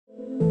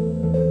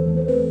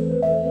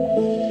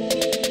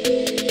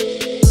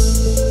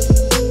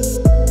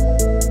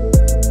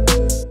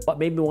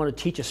made me want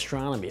to teach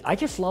astronomy? I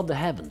just love the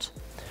heavens.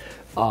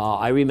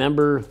 I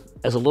remember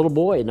as a little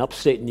boy in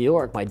upstate New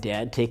York, my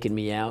dad taking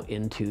me out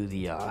into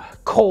the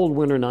cold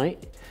winter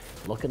night,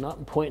 looking up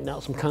and pointing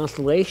out some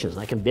constellations.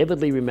 And I can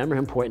vividly remember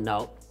him pointing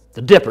out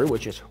the Dipper,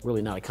 which is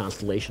really not a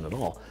constellation at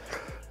all,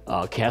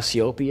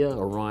 Cassiopeia,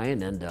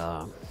 Orion, and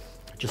I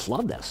just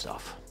love that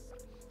stuff.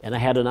 And I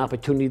had an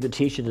opportunity to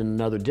teach it in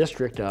another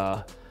district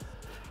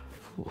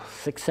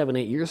 6, 7,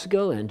 8 years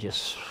ago and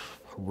just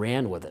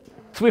ran with it.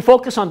 So we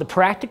focus on the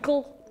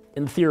practical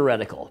and the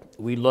theoretical.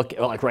 We look,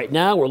 like right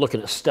now, we're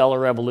looking at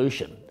stellar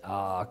evolution,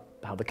 how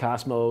the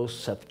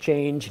cosmos have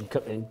changed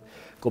and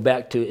go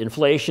back to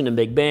inflation and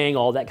Big Bang,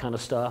 all that kind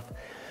of stuff.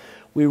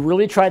 We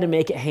really try to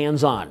make it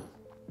hands-on.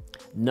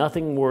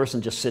 Nothing worse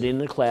than just sitting in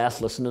the class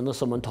listening to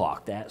someone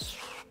talk. That's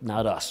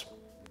not us.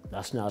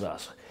 That's not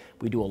us.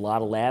 We do a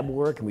lot of lab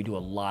work and we do a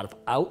lot of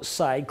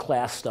outside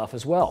class stuff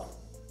as well.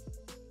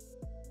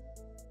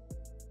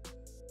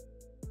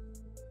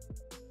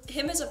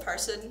 Him as a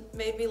person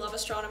made me love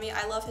astronomy.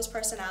 I love his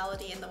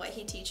personality and the way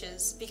he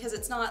teaches, because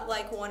it's not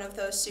like one of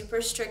those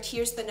super strict,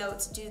 here's the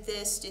notes, do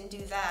this and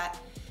do that.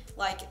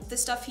 Like the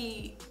stuff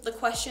the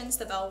questions,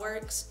 the bell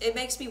works, it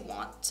makes me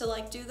want to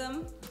like do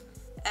them.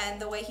 And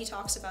the way he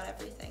talks about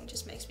everything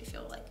just makes me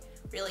feel like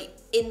really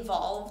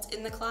involved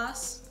in the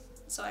class.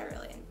 So I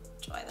really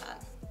enjoy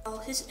that. Well,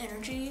 his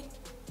energy,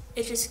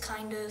 it just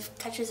kind of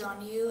catches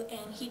on you,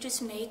 and he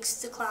just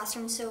makes the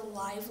classroom so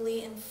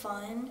lively and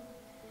fun.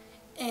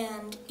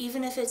 And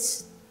even if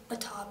it's a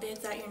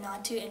topic that you're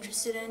not too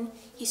interested in,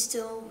 he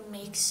still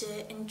makes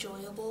it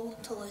enjoyable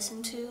to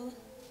listen to.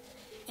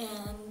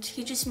 And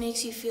he just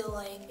makes you feel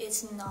like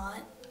it's not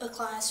a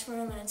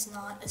classroom and it's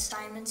not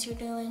assignments you're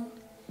doing.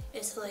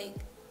 It's like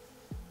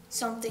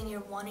something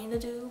you're wanting to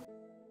do.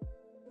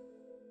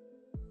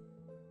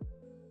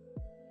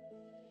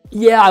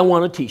 Yeah, I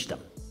want to teach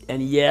them.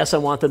 And yes, I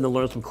want them to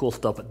learn some cool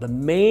stuff, but the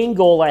main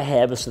goal I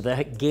have is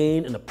to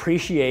gain an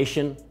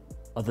appreciation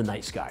of the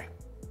night sky.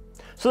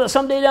 So that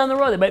someday down the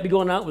road, they might be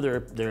going out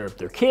with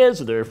their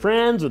kids or their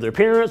friends or their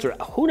parents or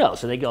who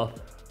knows, and they go,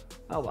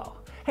 oh wow,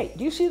 hey,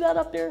 do you see that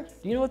up there?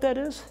 Do you know what that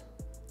is?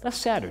 That's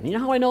Saturn. You know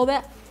how I know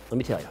that? Let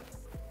me tell you.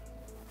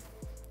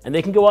 And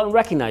they can go out and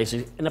recognize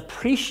it and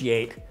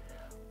appreciate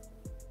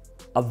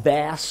a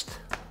vast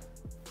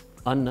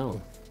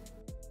unknown.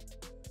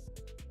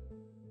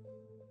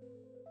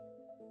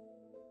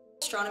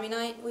 Astronomy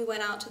night, we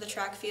went out to the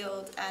track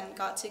field and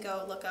got to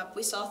go look up.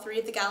 We saw 3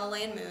 of the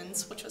Galilean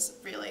moons, which was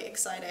really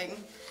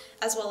exciting,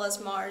 as well as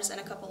Mars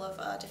and a couple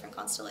of different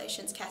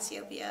constellations,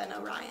 Cassiopeia and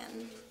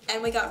Orion.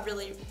 And we got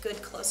really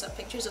good close-up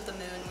pictures of the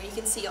moon where you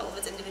can see all of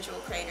its individual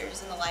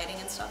craters and the lighting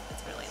and stuff.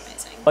 It's really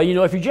amazing. Well, you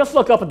know, if you just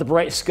look up at the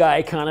bright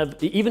sky, kind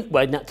of, even,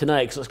 well, not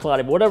tonight because it's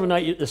cloudy, but whatever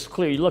night it's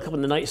clear, you look up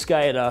in the night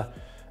sky at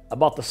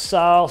about the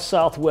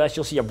southwest,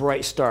 you'll see a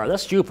bright star.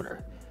 That's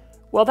Jupiter.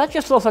 Well, that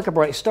just looks like a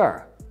bright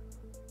star.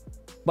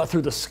 But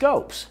through the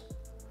scopes,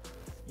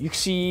 you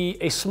see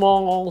a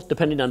small,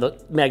 depending on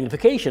the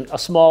magnification, a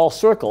small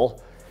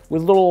circle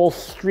with little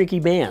streaky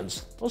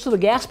bands. Those are the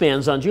gas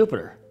bands on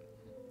Jupiter.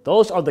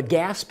 Those are the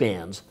gas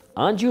bands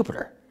on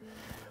Jupiter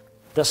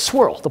that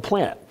swirl the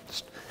planet.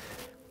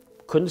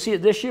 Couldn't see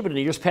it this year, but in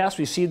the years past,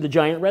 we see the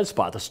giant red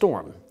spot, the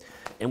storm.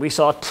 And we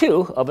saw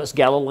 2 of its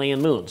Galilean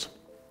moons.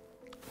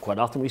 Quite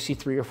often we see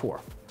 3 or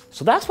 4.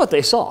 So that's what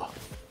they saw.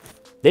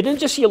 They didn't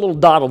just see a little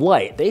dot of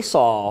light. They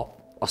saw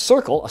a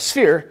circle, a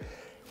sphere,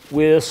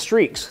 with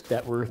streaks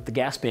that were the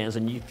gas bands.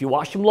 And if you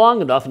watched them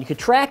long enough and you could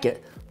track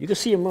it, you could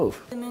see them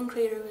move. The moon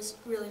crater was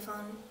really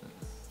fun.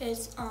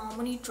 It's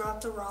when you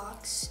drop the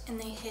rocks and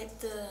they hit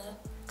the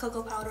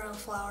cocoa powder and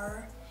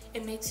flour,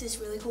 it makes this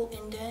really cool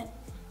indent,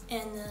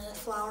 and the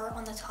flour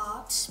on the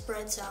top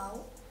spreads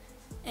out,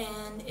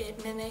 and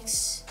it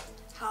mimics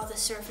how the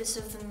surface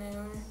of the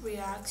moon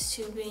reacts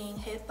to being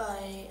hit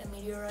by a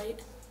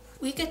meteorite.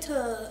 We get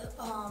to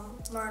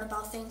learn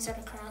about things that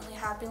are currently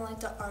happening,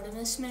 like the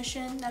Artemis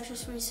mission that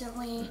just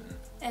recently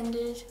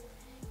ended,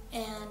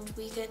 and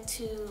we get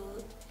to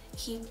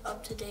keep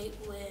up to date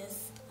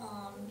with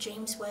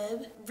James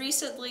Webb.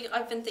 Recently,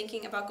 I've been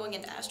thinking about going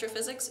into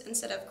astrophysics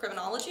instead of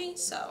criminology,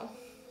 so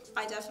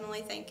I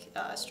definitely think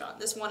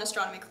this one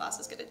astronomy class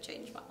is going to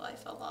change my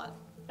life a lot.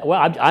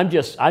 Well, I'm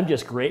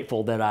just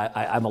grateful that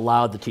I'm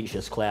allowed to teach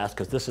this class,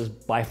 because this is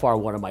by far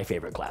one of my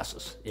favorite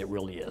classes. It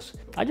really is.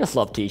 I just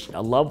love teaching. I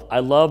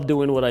love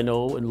doing what I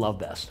know and love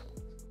best.